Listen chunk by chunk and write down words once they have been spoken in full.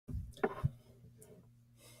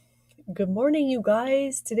Good morning, you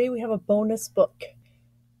guys. Today we have a bonus book.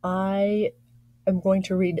 I am going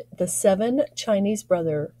to read The Seven Chinese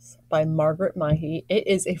Brothers by Margaret Mahy. It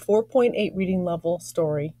is a 4.8 reading level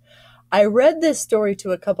story. I read this story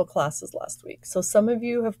to a couple classes last week, so some of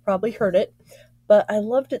you have probably heard it, but I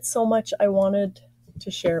loved it so much I wanted to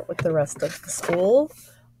share it with the rest of the school.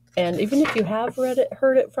 And even if you have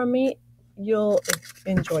heard it from me, you'll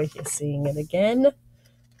enjoy seeing it again.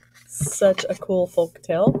 Such a cool folk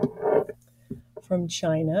tale from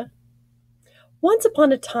China. Once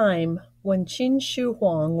upon a time, when Qin Shi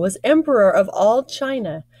Huang was emperor of all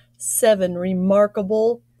China, 7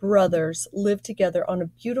 remarkable brothers lived together on a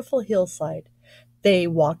beautiful hillside. They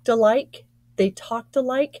walked alike, they talked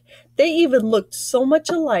alike, they even looked so much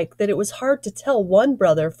alike that it was hard to tell one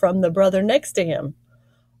brother from the brother next to him.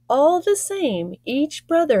 All the same, each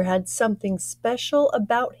brother had something special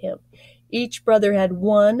about him. Each brother had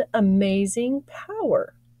one amazing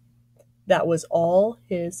power that was all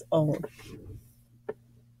his own.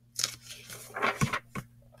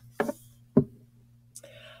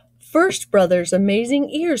 First brother's amazing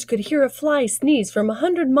ears could hear a fly sneeze from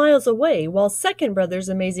 100 miles away, while second brother's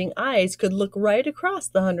amazing eyes could look right across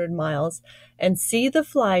the 100 miles and see the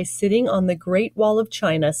fly sitting on the Great Wall of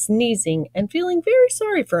China, sneezing and feeling very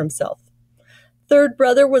sorry for himself. Third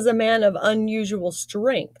brother was a man of unusual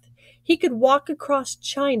strength. He could walk across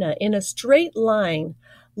China in a straight line,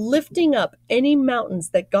 lifting up any mountains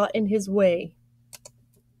that got in his way,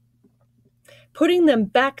 putting them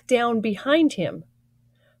back down behind him.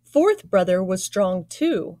 Fourth brother was strong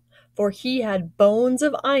too, for he had bones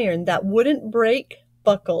of iron that wouldn't break,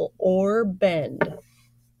 buckle, or bend.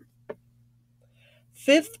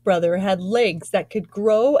 Fifth brother had legs that could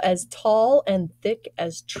grow as tall and thick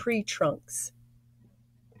as tree trunks.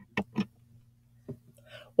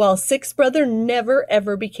 While sixth brother never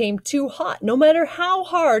ever became too hot, no matter how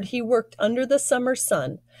hard he worked under the summer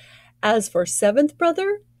sun. As for seventh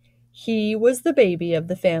brother, he was the baby of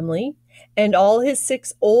the family, and all his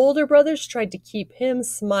 6 older brothers tried to keep him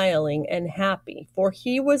smiling and happy, for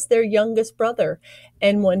he was their youngest brother,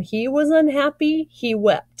 and when he was unhappy, he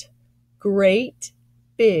wept. Great,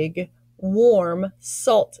 big, warm,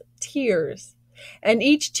 salt tears, and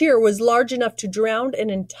each tear was large enough to drown an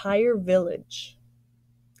entire village.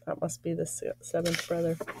 That must be the 7th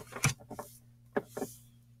brother.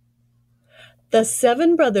 The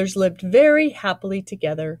 7 brothers lived very happily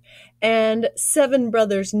together, and 7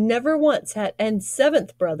 brothers never once had, and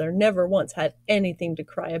 7th brother never once had anything to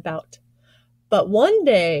cry about. But one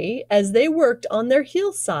day, as they worked on their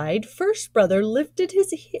hillside, first brother lifted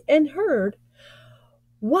his and heard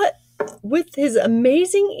what, with his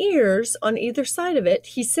amazing ears on either side of it,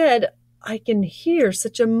 he said, "I can hear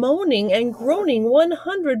such a moaning and groaning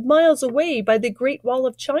 100 miles away by the Great Wall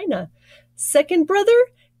of China. Second brother,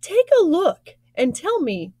 take a look and tell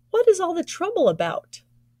me, what is all the trouble about?"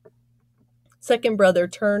 Second brother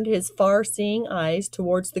turned his far-seeing eyes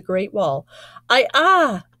towards the Great Wall.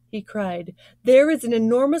 He cried, "there is an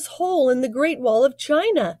enormous hole in the Great Wall of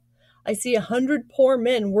China. I see 100 poor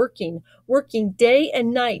men working day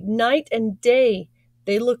and night, night and day.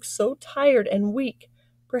 They look so tired and weak.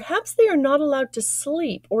 Perhaps they are not allowed to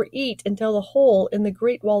sleep or eat until the hole in the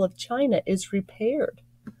Great Wall of China is repaired."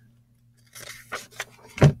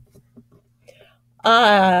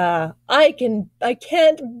 I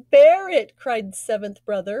can't bear it," cried the 7th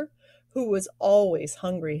brother, who was always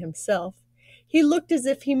hungry himself. He looked as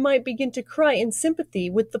if he might begin to cry in sympathy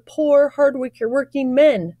with the poor, hard-working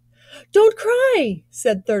men. "Don't cry,"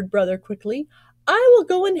 said third brother quickly. "I will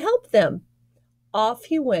go and help them." Off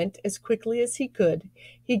he went as quickly as he could.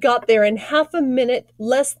 He got there in half a minute,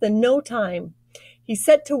 less than no time. He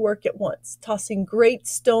set to work at once, tossing great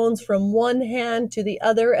stones from one hand to the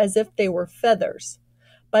other as if they were feathers.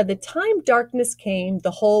 By the time darkness came,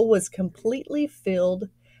 the hole was completely filled.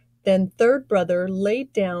 Then third brother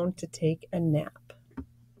laid down to take a nap.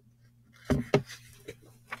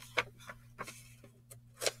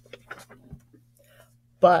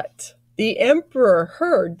 But the emperor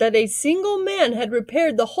heard that a single man had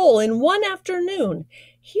repaired the hole in one afternoon.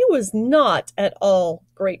 He was not at all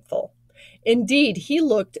grateful. Indeed, he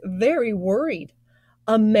looked very worried.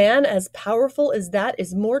 A man as powerful as that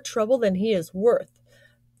is more trouble than he is worth,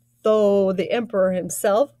 thought the emperor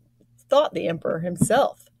himself.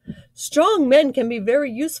 Strong men can be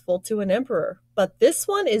very useful to an emperor, but this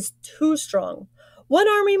one is too strong. One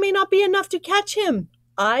army may not be enough to catch him.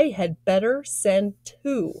 I had better send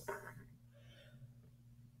 2.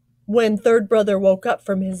 When third brother woke up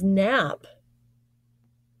from his nap,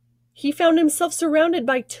 he found himself surrounded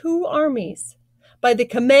by 2 armies. By the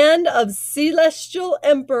command of Celestial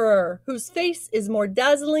Emperor, whose face is more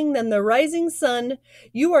dazzling than the rising sun,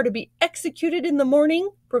 you are to be executed in the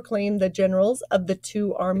morning, proclaimed the generals of the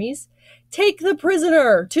two armies. Take the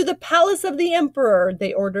prisoner to the palace of the emperor,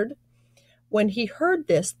 they ordered. When he heard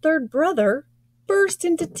this, third brother burst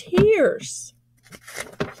into tears.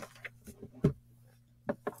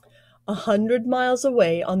 100 miles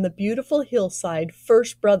away on the beautiful hillside,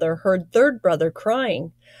 first brother heard third brother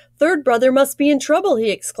crying. Third brother must be in trouble,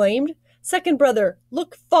 he exclaimed. Second brother,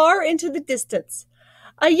 look far into the distance.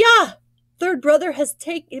 Ayah! Third brother has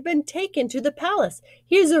been taken to the palace.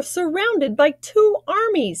 He is surrounded by two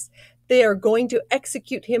armies. They are going to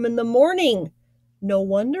execute him in the morning. No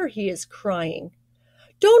wonder he is crying.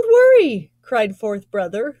 Don't worry, cried fourth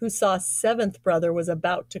brother, who saw seventh brother was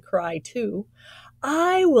about to cry too.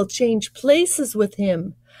 I will change places with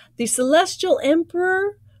him. The celestial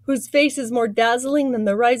emperor, whose face is more dazzling than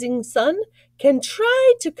the rising sun, can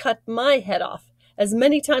try to cut my head off as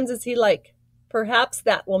many times as he like. Perhaps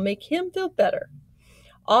that will make him feel better.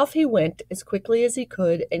 Off he went as quickly as he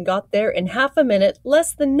could and got there in half a minute,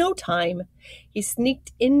 less than no time. He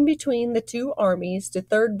sneaked in between the two armies to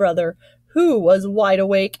third brother, who was wide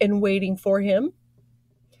awake and waiting for him.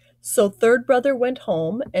 So third brother went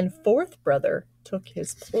home, and fourth brother took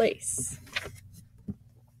his place.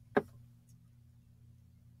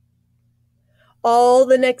 All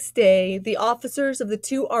the next day, the officers of the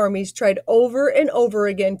two armies tried over and over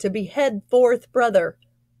again to behead fourth brother,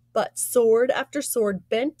 but sword after sword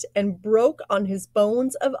bent and broke on his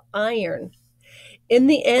bones of iron. In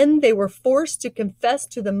the end, they were forced to confess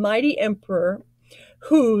to the mighty emperor,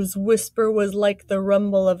 whose whisper was like the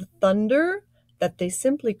rumble of thunder, that they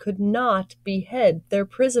simply could not behead their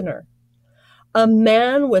prisoner. A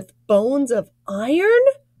man with bones of iron?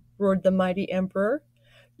 Roared the mighty emperor.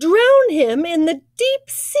 Drown him in the deep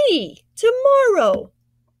sea tomorrow.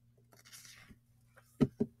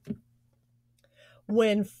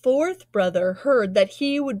 When fourth brother heard that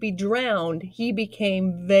he would be drowned, he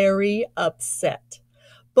became very upset.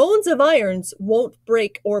 Bones of irons won't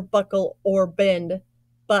break or buckle or bend,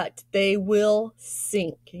 but they will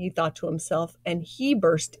sink, he thought to himself, and he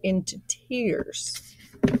burst into tears.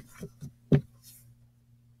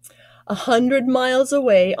 100 miles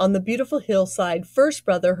away on the beautiful hillside, first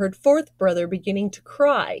brother heard fourth brother beginning to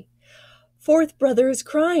cry. Fourth brother is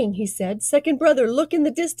crying, he said. Second brother, look in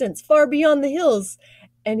the distance, far beyond the hills.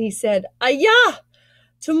 And he said, Ayah!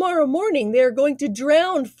 Tomorrow morning they are going to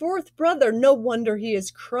drown fourth brother. No wonder he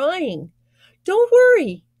is crying. Don't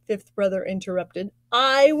worry, fifth brother interrupted.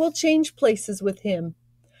 I will change places with him.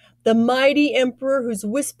 The mighty emperor, whose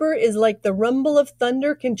whisper is like the rumble of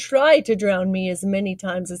thunder, can try to drown me as many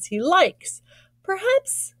times as he likes.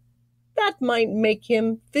 Perhaps that might make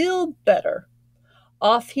him feel better.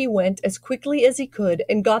 Off he went as quickly as he could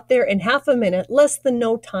and got there in half a minute, less than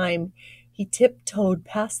no time. He tiptoed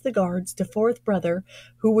past the guards to fourth brother,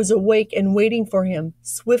 who was awake and waiting for him.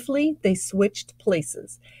 Swiftly they switched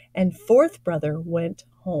places, and fourth brother went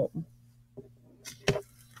home.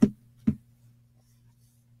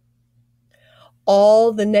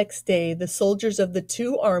 All the next day, the soldiers of the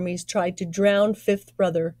two armies tried to drown fifth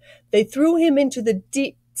brother. They threw him into the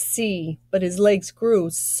deep sea, but his legs grew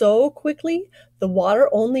so quickly the water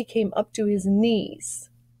only came up to his knees.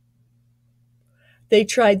 They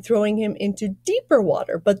tried throwing him into deeper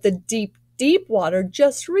water, but the deep, deep water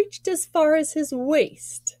just reached as far as his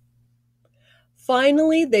waist.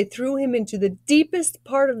 Finally, they threw him into the deepest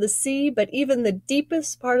part of the sea, but even the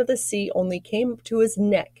deepest part of the sea only came up to his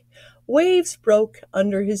neck. Waves broke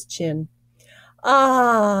under his chin.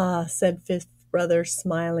 Ah, said fifth brother,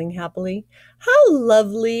 smiling happily, how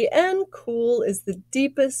lovely and cool is the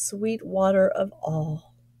deepest sweet water of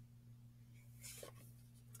all.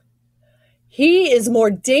 He is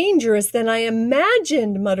more dangerous than I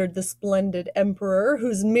imagined, muttered the splendid emperor,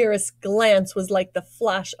 whose merest glance was like the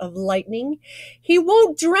flash of lightning. He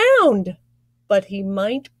won't drown, but he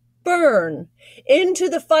might burn. Into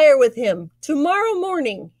the fire with him. Tomorrow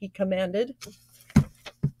morning, he commanded.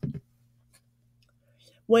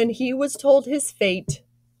 When he was told his fate,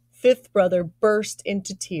 fifth brother burst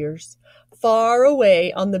into tears. Far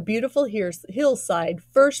away on the beautiful hillside,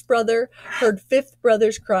 first brother heard fifth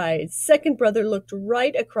brother's cries. Second brother looked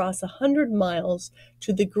right across 100 miles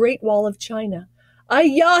to the Great Wall of China.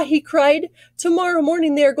 Ayah, he cried. Tomorrow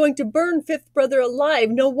morning they are going to burn fifth brother alive.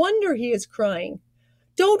 No wonder he is crying.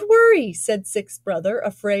 Don't worry, said sixth brother,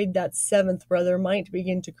 afraid that seventh brother might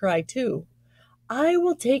begin to cry too. I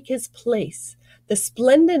will take his place. The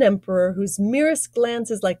splendid emperor, whose merest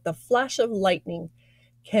glance is like the flash of lightning,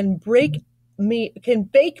 can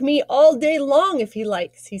bake me all day long if he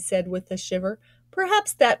likes, he said with a shiver.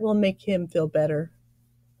 Perhaps that will make him feel better."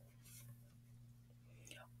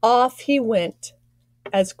 Off he went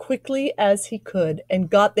as quickly as he could, and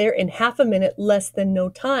got there in half a minute, less than no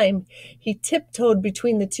time. He tiptoed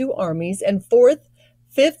between the two armies, and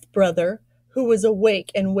fifth brother, who was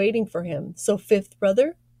awake and waiting for him. So fifth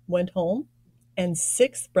brother went home, and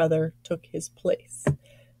sixth brother took his place.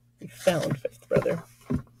 He found fifth brother.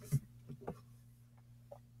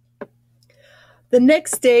 The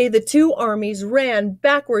next day the two armies ran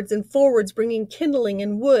backwards and forwards, bringing kindling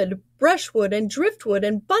and wood, brushwood and driftwood,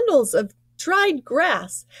 and bundles of dried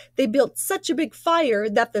grass. They built such a big fire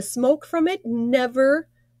that the smoke from it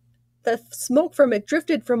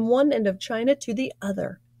drifted from one end of China to the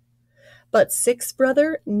other. But sixth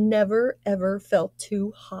brother never ever felt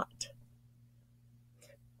too hot.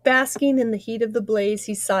 Basking in the heat of the blaze,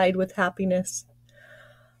 he sighed with happiness.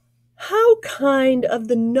 "How kind of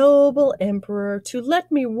the noble emperor to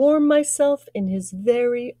let me warm myself in his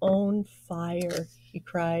very own fire," he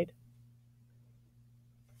cried.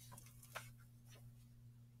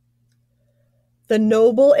 The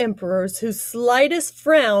noble emperors, whose slightest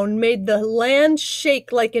frown made the land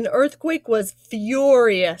shake like an earthquake, was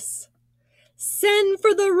furious. "Send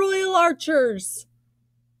for the royal archers,"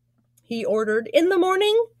 he ordered. "In the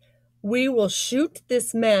morning, we will shoot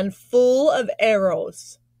this man full of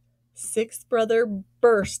arrows." Sixth brother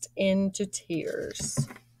burst into tears.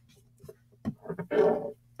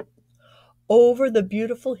 Over the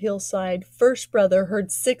beautiful hillside, first brother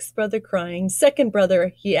heard sixth brother crying. "Second brother,"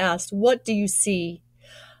 he asked, "what do you see?"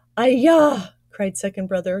 "Ayah!" cried second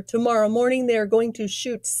brother. "Tomorrow morning they are going to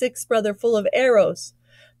shoot sixth brother full of arrows."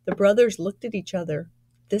 The brothers looked at each other.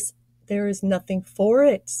 "There is nothing for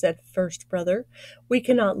it," said first brother. "We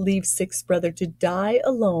cannot leave sixth brother to die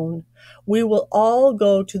alone. We will all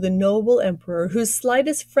go to the noble emperor, whose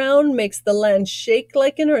slightest frown makes the land shake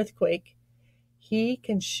like an earthquake. He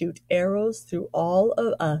can shoot arrows through all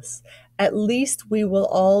of us. At least we will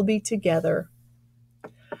all be together."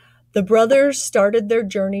 The brothers started their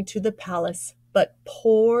journey to the palace, but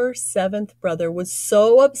poor seventh brother was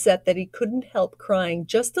so upset that he couldn't help crying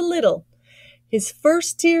just a little. His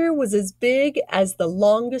first tear was as big as the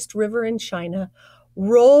longest river in China,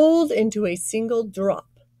 rolled into a single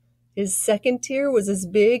drop. His second tear was as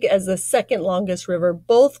big as the second longest river.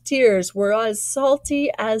 Both tears were as salty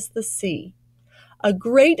as the sea. A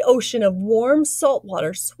great ocean of warm salt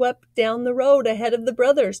water swept down the road ahead of the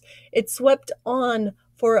brothers. It swept on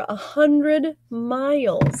for 100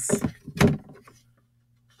 miles.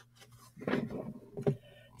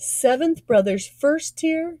 Seventh brother's first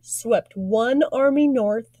tear swept one army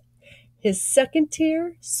north. His second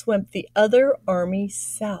tear swept the other army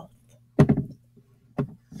south.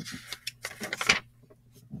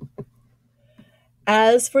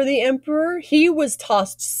 As for the emperor, he was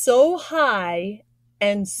tossed so high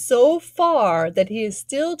and so far that he is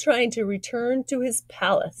still trying to return to his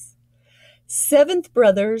palace. Seventh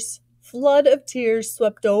brother's flood of tears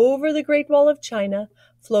swept over the Great Wall of China,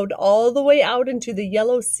 flowed all the way out into the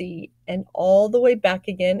Yellow Sea, and all the way back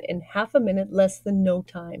again in half a minute, less than no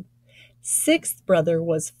time. Sixth brother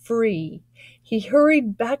was free. He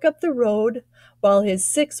hurried back up the road, while his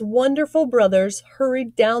 6 wonderful brothers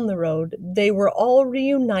hurried down the road. They were all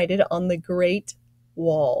reunited on the Great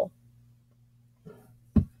Wall.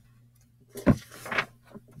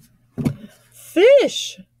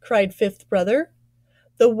 "Fish!" cried fifth brother.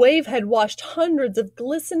 The wave had washed hundreds of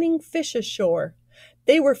glistening fish ashore.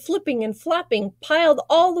 They were flipping and flapping, piled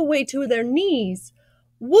all the way to their knees.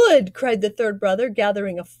 "Wood!" cried the third brother,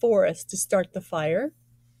 gathering a forest to start the fire.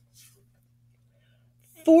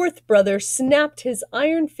 Fourth brother snapped his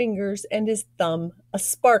iron fingers and his thumb. A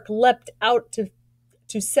spark leapt out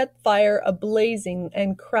to set fire a-blazing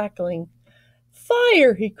and crackling.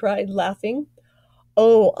 "Fire!" he cried, laughing.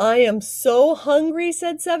 "Oh, I am so hungry,"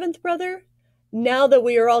 said seventh brother. "Now that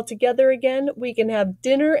we are all together again, we can have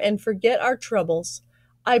dinner and forget our troubles.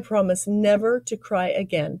 I promise never to cry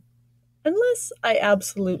again, unless I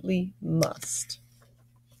absolutely must."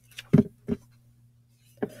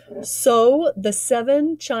 So the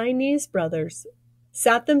 7 Chinese brothers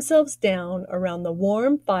sat themselves down around the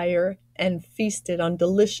warm fire and feasted on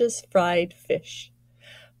delicious fried fish.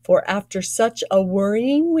 For after such a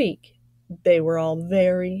worrying week, they were all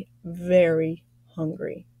very, very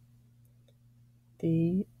hungry.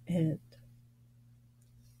 The end.